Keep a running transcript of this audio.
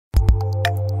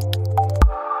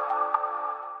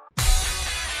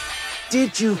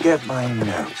Did you get my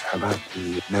note about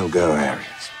the no-go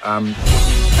areas?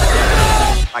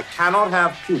 I cannot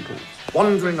have pupils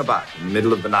wandering about in the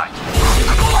middle of the night.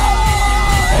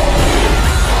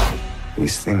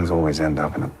 These things always end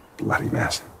up in a bloody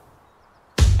mess.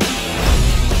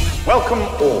 Welcome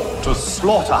all to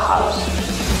Slaughterhouse.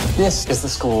 This is the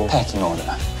school pecking order.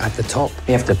 At the top,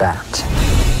 we have the bat.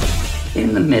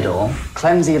 In the middle,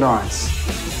 Clemsy Lawrence.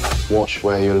 Watch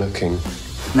where you're looking.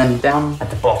 And then down at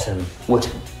the bottom,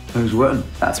 Wooten. Who's Wooten?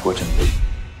 That's Wooten.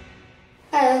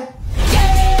 I'm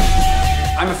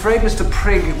afraid Mr.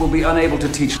 Prigg will be unable to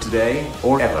teach today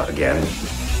or ever again.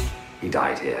 He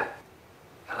died here.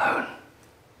 Alone.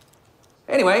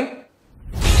 Anyway.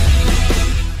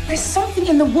 There's something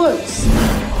in the woods.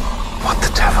 What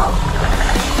the devil?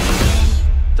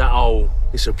 That hole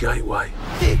is a gateway.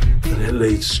 And it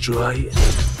leads straight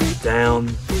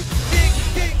down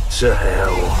to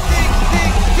hell.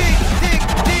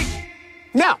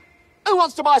 Now, who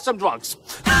wants to buy some drugs?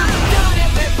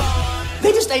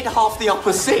 They just ate half the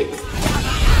upper sink.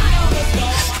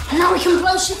 And now we can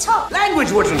blow shit up. Language,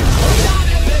 Wooten!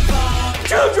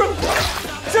 Children,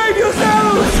 save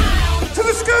yourselves! To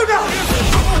the schooner!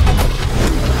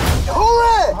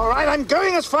 Hooray! All right, I'm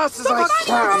going as fast as I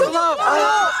can.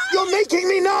 You're making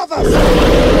me nervous!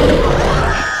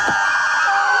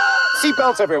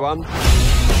 Seatbelts, everyone.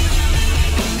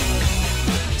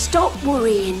 Stop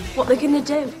worrying. What they're gonna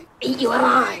do? Eat you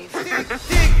alive.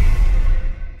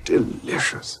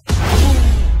 Delicious.